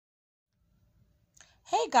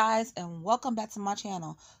Hey guys, and welcome back to my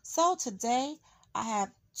channel. So today I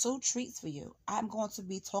have two treats for you. I'm going to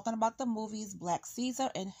be talking about the movies Black Caesar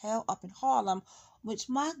and Hell Up in Harlem, which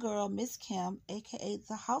my girl Miss Kim, aka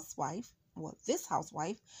the housewife, well this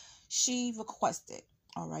housewife, she requested.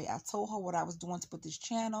 All right, I told her what I was doing to put this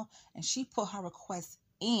channel, and she put her request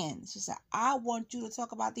in. She said, "I want you to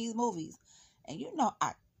talk about these movies," and you know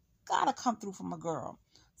I gotta come through for my girl.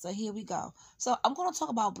 So here we go. So I'm going to talk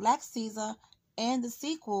about Black Caesar and the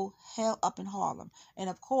sequel, Hell Up in Harlem, and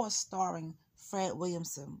of course starring Fred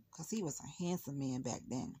Williamson, because he was a handsome man back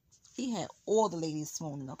then. He had all the ladies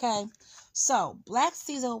swooning, okay? So, Black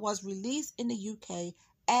Caesar was released in the UK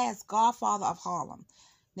as Godfather of Harlem.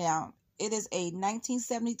 Now, it is a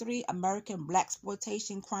 1973 American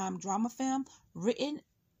blaxploitation crime drama film written,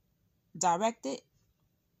 directed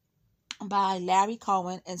by Larry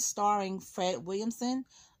Cohen and starring Fred Williamson,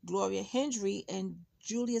 Gloria Hendry, and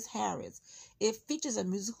Julius Harris. It features a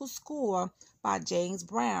musical score by James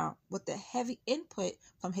Brown with the heavy input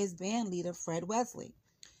from his band leader Fred Wesley.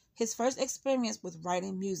 His first experience with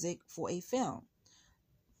writing music for a film.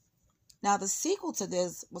 Now, the sequel to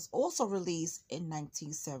this was also released in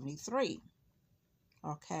 1973.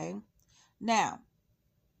 Okay. Now,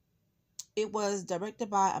 it was directed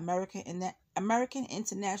by American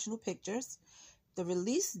International Pictures. The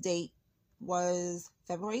release date was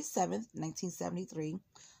February 7th, 1973.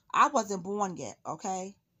 I wasn't born yet,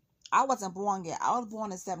 okay? I wasn't born yet. I was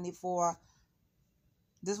born in 74.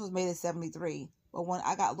 This was made in 73. But when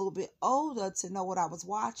I got a little bit older to know what I was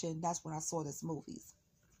watching, that's when I saw this movies.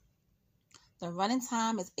 The running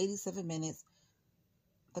time is 87 minutes.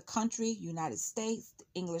 The country, United States, the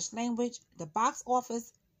English language. The box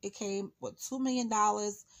office, it came with $2 million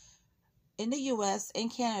in the U.S.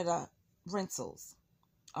 and Canada rentals.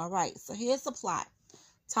 All right, so here's the plot.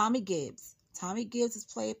 Tommy Gibbs. Tommy Gibbs is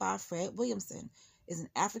played by Fred Williamson, is an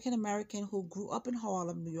African-American who grew up in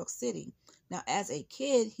Harlem, New York City. Now, as a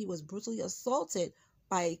kid, he was brutally assaulted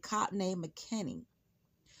by a cop named McKinney.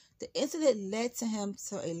 The incident led to him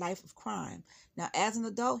to a life of crime. Now, as an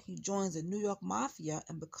adult, he joins the New York Mafia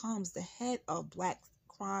and becomes the head of Black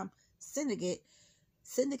crime syndicate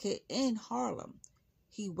in Harlem.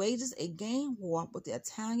 He wages a gang war with the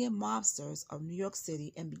Italian mobsters of New York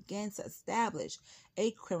City and begins to establish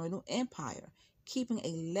a criminal empire, keeping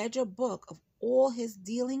a ledger book of all his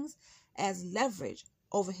dealings as leverage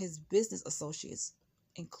over his business associates,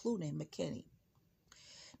 including McKinney.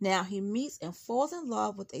 Now, he meets and falls in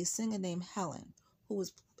love with a singer named Helen, who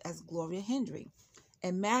is as Gloria Hendry,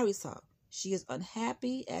 and marries her. She is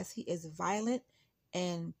unhappy as he is violent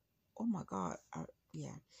and, oh my God,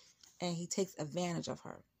 and he takes advantage of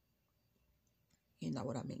her. You know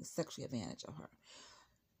what I mean, sexually advantage of her.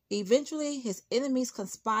 Eventually, his enemies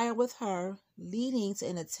conspire with her, leading to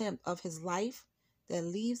an attempt of his life that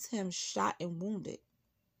leaves him shot and wounded.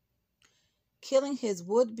 Killing his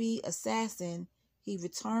would-be assassin, he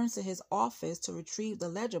returns to his office to retrieve the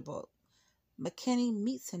ledger book. McKinney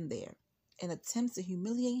meets him there and attempts to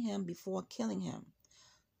humiliate him before killing him.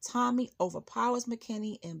 Tommy overpowers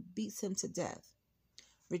McKinney and beats him to death.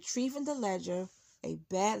 Retrieving the ledger, a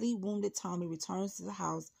badly wounded Tommy returns to the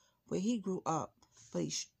house where he grew up, but a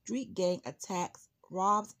street gang attacks,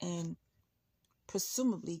 robs, and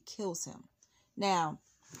presumably kills him. Now,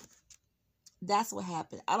 that's what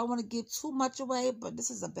happened. I don't want to give too much away, but this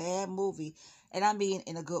is a bad movie, and I mean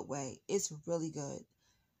in a good way. It's really good.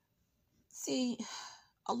 See,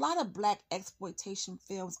 a lot of Black exploitation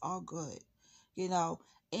films are good, you know,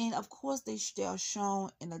 and of course they are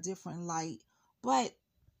shown in a different light, but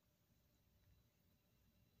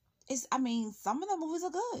some of the movies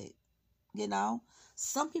are good, you know.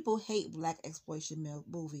 Some people hate Black exploitation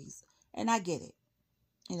movies, and I get it.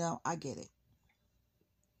 You know, I get it.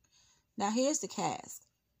 Now, here's the cast.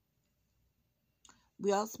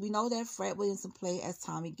 We know that Fred Williamson played as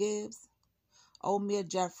Tommy Gibbs, Omir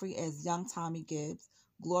Jeffrey as young Tommy Gibbs,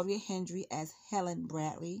 Gloria Hendry as Helen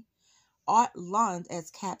Bradley, Art Lund as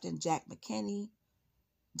Captain Jack McKinney,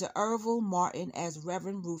 D'Urville Martin as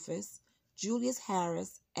Reverend Rufus, Julius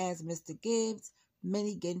Harris as Mr. Gibbs,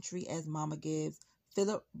 Minnie Gentry as Mama Gibbs,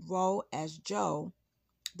 Philip Rowe as Joe,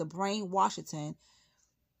 the Brain Washington,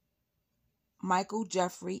 Michael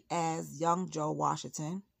Jeffrey as young Joe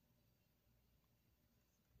Washington,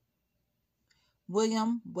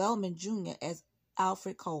 William Wellman Jr. as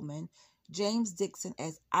Alfred Coleman, James Dixon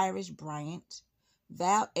as Irish Bryant,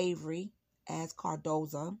 Val Avery as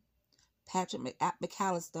Cardoza, Patrick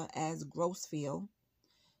McAllister as Grossfield,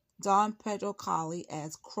 Don Pedro Colley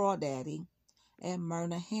as Crawdaddy, and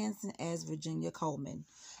Myrna Hansen as Virginia Coleman.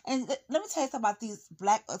 And let me tell you something about these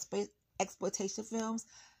Black exploitation films.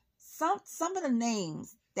 some of the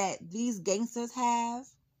names that these gangsters have,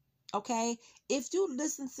 okay, if you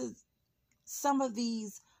listen to some of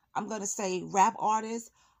these, I'm going to say rap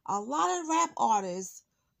artists, a lot of rap artists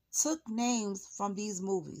took names from these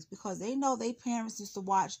movies because they know their parents used to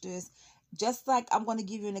watch this. Just like, I'm going to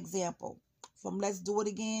give you an example from Let's Do It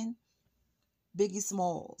Again, Biggie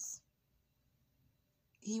Smalls.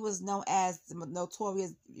 He was known as the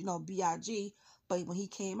notorious, B.I.G., but when he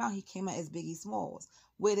came out as Biggie Smalls.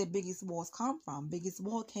 Where did Biggie Smalls come from? Biggie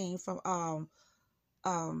Smalls came from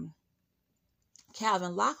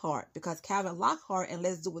Calvin Lockhart, because Calvin Lockhart and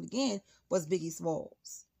Let's Do It Again was Biggie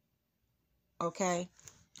Smalls. Okay?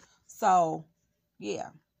 So, yeah.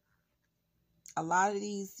 A lot of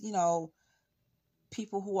these,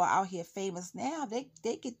 people who are out here famous now, they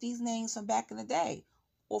get these names from back in the day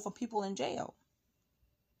or from people in jail.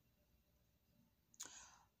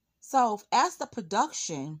 So, as the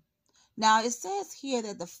production, now it says here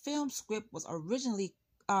that the film script was originally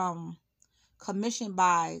commissioned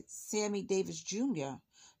by Sammy Davis Jr.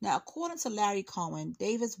 Now, according to Larry Cohen,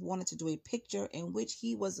 Davis wanted to do a picture in which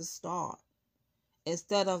he was a star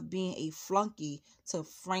instead of being a flunky to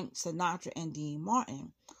Frank Sinatra and Dean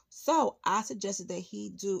Martin. So I suggested that he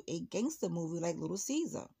do a gangster movie like Little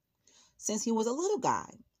Caesar, since he was a little guy.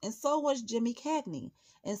 And so was Jimmy Cagney.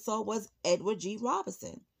 And so was Edward G.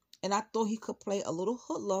 Robinson. And I thought he could play a little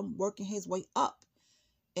hoodlum working his way up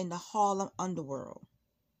in the Harlem underworld.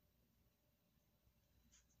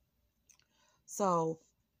 So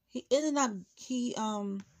he ended up,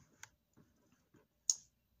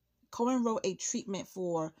 Cohen wrote a treatment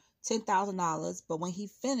for $10,000, but when he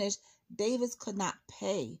finished, Davis could not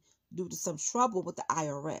pay due to some trouble with the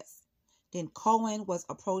IRS. Then Cohen was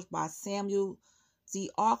approached by Samuel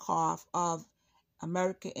Z. Arkoff of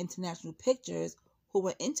American International Pictures, who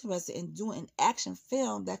were interested in doing an action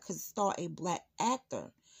film that could star a black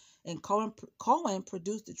actor. And Cohen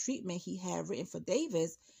produced the treatment he had written for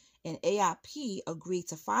Davis, and AIP agreed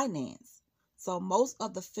to finance. So most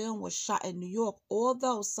of the film was shot in New York,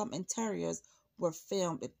 although some interiors were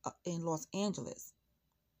filmed in Los Angeles.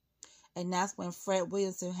 And that's when Fred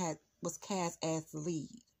Williamson was cast as the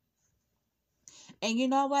lead. And you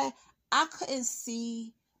know what? I couldn't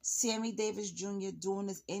see Sammy Davis Jr. doing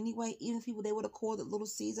this anyway, even if they would have called it Little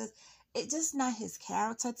Caesars. It's just not his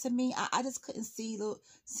character to me. I just couldn't see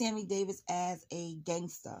Sammy Davis as a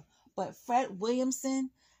gangster. But Fred Williamson,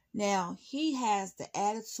 now, he has the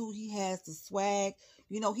attitude, he has the swag,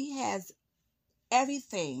 he has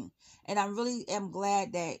everything. And I really am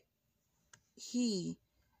glad that he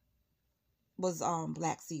was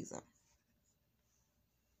Black Caesar.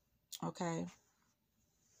 Okay.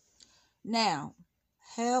 Now,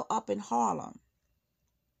 Hell Up in Harlem.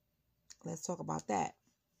 Let's talk about that.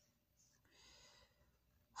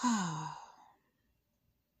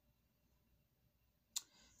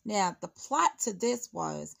 Now, the plot to this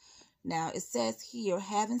was, now it says here,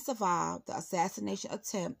 having survived the assassination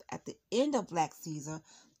attempt at the end of Black Caesar,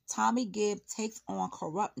 Tommy Gibbs takes on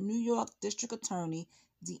corrupt New York District Attorney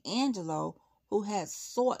D'Angelo, who has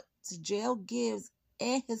sought to jail Gibbs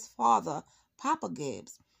and his father, Papa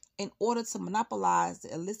Gibbs, in order to monopolize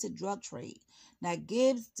the illicit drug trade. Now,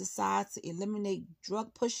 Gibbs decides to eliminate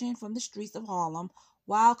drug pushing from the streets of Harlem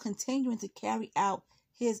while continuing to carry out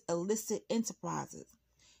his illicit enterprises.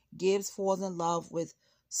 Gibbs falls in love with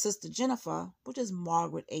Sister Jennifer, which is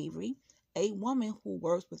Margaret Avery, a woman who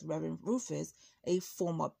works with Reverend Rufus, a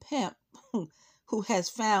former pimp who has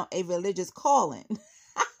found a religious calling.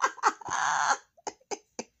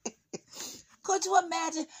 Could you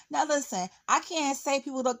imagine? Now listen, I can't say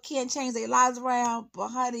people can't change their lives around, but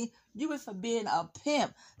honey, you went from being a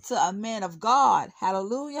pimp to a man of God.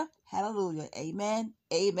 Hallelujah. Hallelujah. Amen.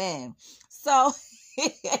 Amen. So,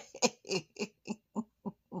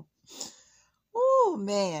 oh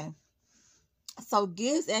man. So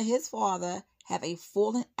Gibbs and his father have a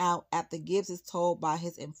falling out after Gibbs is told by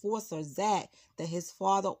his enforcer, Zach, that his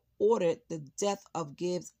father ordered the death of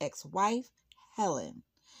Gibbs' ex-wife, Helen.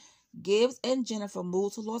 Gibbs and Jennifer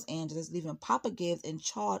moved to Los Angeles, leaving Papa Gibbs in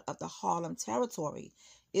charge of the Harlem territory.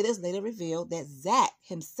 It is later revealed that Zach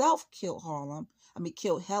himself killed Helen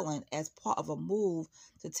as part of a move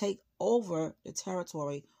to take over the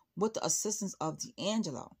territory with the assistance of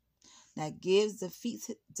D'Angelo. Now, Gibbs defeats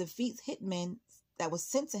hitmen that was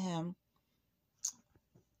sent to him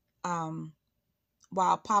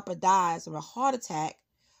while Papa dies of a heart attack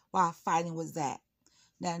while fighting with Zach.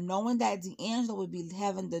 Now, knowing that D'Angelo would be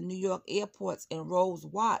having the New York airports in Rose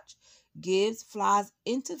watch, Gibbs flies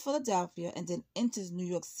into Philadelphia and then enters New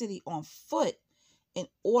York City on foot in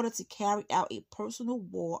order to carry out a personal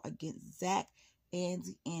war against Zach and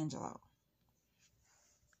D'Angelo.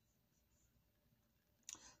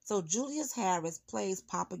 So Julius Harris plays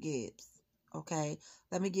Papa Gibbs. Okay,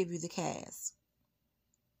 let me give you the cast.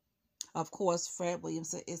 Of course, Fred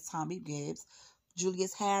Williamson is Tommy Gibbs.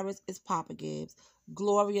 Julius Harris is Papa Gibbs.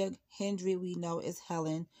 Gloria Hendry, we know, is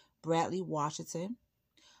Helen Bradley Washington.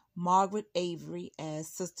 Margaret Avery as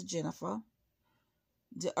Sister Jennifer.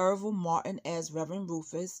 D'Urville Martin as Reverend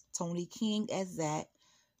Rufus. Tony King as Zach.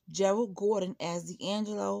 Gerald Gordon as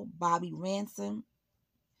D'Angelo. Bobby Ransom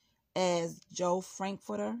as Joe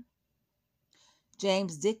Frankfurter.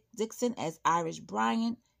 James Dixon as Irish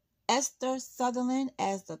Bryant. Esther Sutherland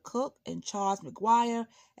as the cook, and Charles McGuire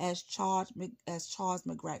as Charles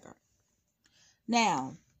McGregor.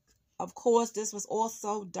 Now, of course, this was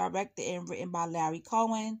also directed and written by Larry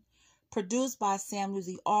Cohen, produced by Samuel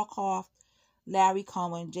Z. Arkoff, Larry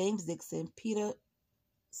Cohen, James Dixon, Peter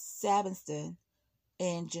Sabinston,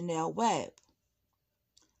 and Janelle Webb.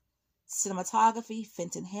 Cinematography,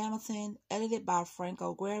 Fenton Hamilton, edited by Frank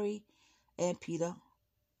O'Grady and Peter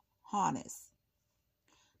Harness.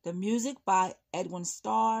 The music by Edwin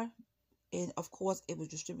Starr, and of course it was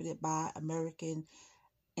distributed by American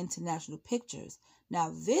International Pictures. Now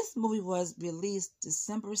this movie was released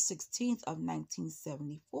December 16th of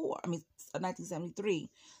 1973.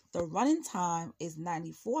 The running time is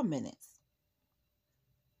 94 minutes.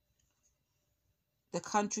 The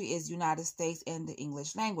country is United States and the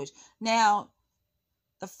English language. Now,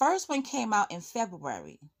 the first one came out in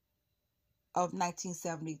February of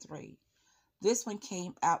 1973. This one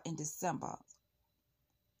came out in December.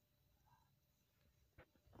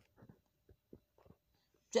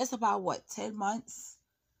 Just about 10 months,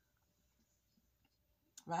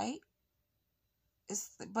 right?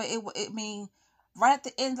 It mean right at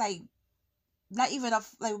the end, like not even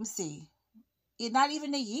let me see, not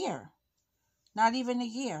even a year,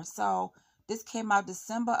 So this came out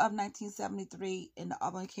December of 1973, and the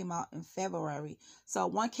other one came out in February. So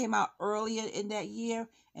one came out earlier in that year,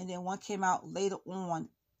 and then one came out later on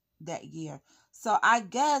that year. So I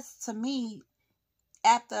guess, to me,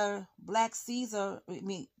 after Black Caesar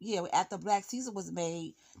was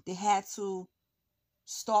made, they had to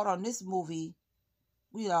start on this movie,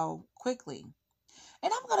 quickly.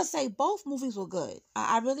 And I'm going to say both movies were good.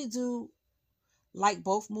 I really do like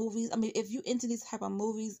both movies. I mean, if you into these type of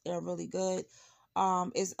movies, they're really good.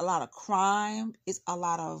 It's a lot of crime. It's a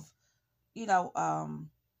lot of, just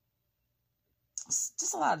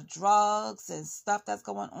a lot of drugs and stuff that's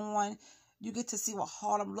going on. You get to see what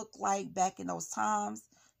Harlem looked like back in those times.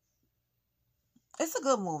 It's a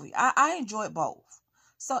good movie. I enjoyed both.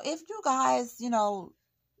 So if you guys,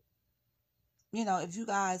 if you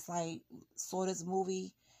guys like saw this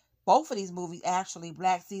movie, both of these movies actually,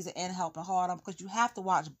 Black Caesar and Help in Harlem, because you have to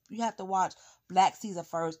watch Black Caesar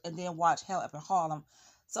first and then watch Help in Harlem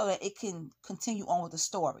so that it can continue on with the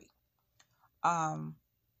story. Let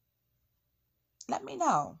me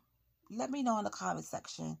know. Let me know in the comment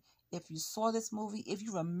section if you saw this movie, if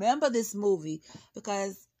you remember this movie,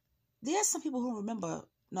 because there are some people who remember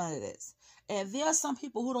none of this. And there are some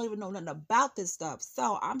people who don't even know nothing about this stuff.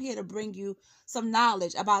 So I'm here to bring you some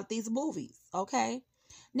knowledge about these movies, okay?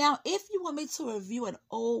 Now, if you want me to review an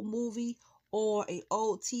old movie or an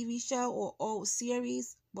old TV show or old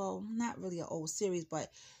series, well, not really an old series, but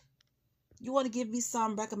you want to give me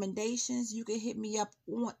some recommendations, you can hit me up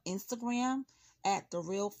on Instagram at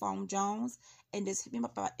TheRealPhoneJones, and just hit me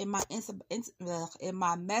up in my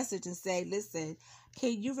message and say, listen,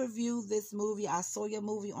 can you review this movie? I saw your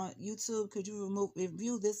movie on YouTube. Could you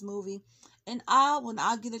review this movie? And when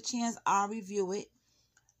I get a chance, I'll review it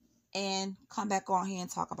and come back on here and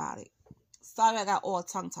talk about it. Sorry I got all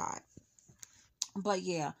tongue-tied. But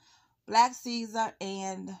yeah, Black Caesar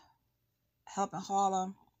and Help in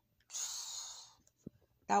Harlem,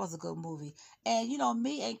 that was a good movie. And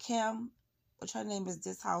me and Kim, which her name is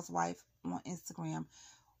This Housewife on Instagram,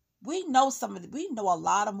 we know a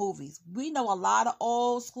lot of movies. We know a lot of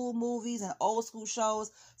old school movies and old school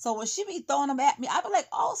shows. So when she be throwing them at me, I be like,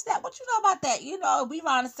 oh snap, what you know about that? We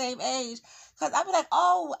around the same age. Cause I be like,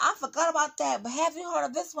 oh, I forgot about that. But have you heard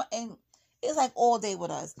of this one? And it's like all day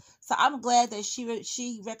with us. So I'm glad that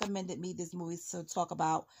she recommended me this movie to talk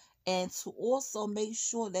about, and to also make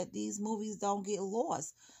sure that these movies don't get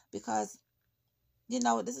lost. Because,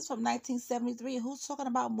 this is from 1973. Who's talking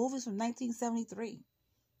about movies from 1973?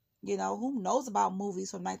 Who knows about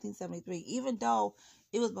movies from 1973? Even though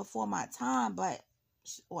it was before my time, but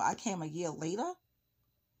I came a year later.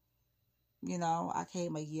 I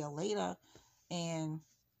came a year later, and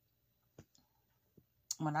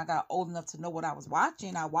when I got old enough to know what I was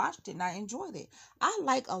watching, I watched it and I enjoyed it. I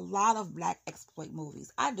like a lot of black exploit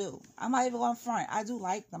movies. I do. I'm not even going front. I do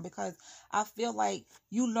like them because I feel like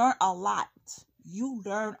you learn a lot. You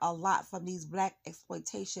learn a lot from these black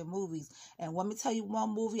exploitation movies. And let me tell you one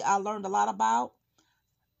movie I learned a lot about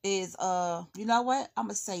is you know what?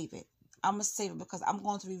 I'ma save it. I'ma save it because I'm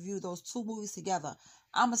going to review those two movies together.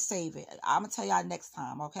 I'ma save it. I'ma tell y'all next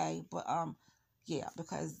time, okay? But yeah,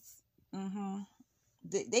 because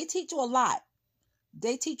they teach you a lot.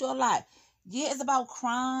 They teach you a lot. Yeah, it's about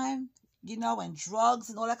crime, you know, and drugs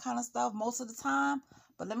and all that kind of stuff most of the time.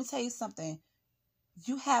 But let me tell you something.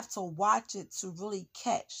 You have to watch it to really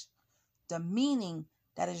catch the meaning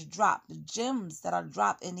that is dropped, the gems that are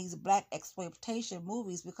dropped in these black exploitation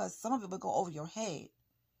movies, because some of it will go over your head.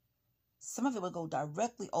 Some of it will go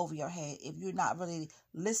directly over your head if you're not really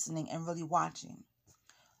listening and really watching.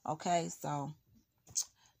 Okay, so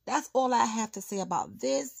that's all I have to say about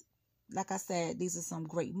this. Like I said, these are some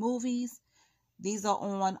great movies. These are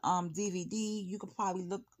on DVD. You can probably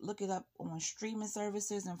look it up on streaming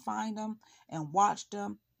services and find them and watch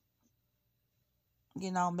them.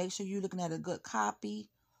 You know, make sure you're looking at a good copy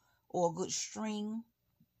or a good stream.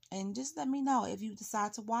 And just let me know if you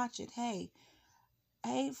decide to watch it. Hey,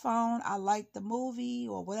 phone, I like the movie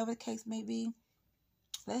or whatever the case may be.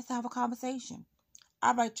 Let's have a conversation.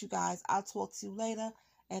 All right, you guys. I'll talk to you later.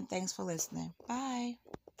 And thanks for listening. Bye.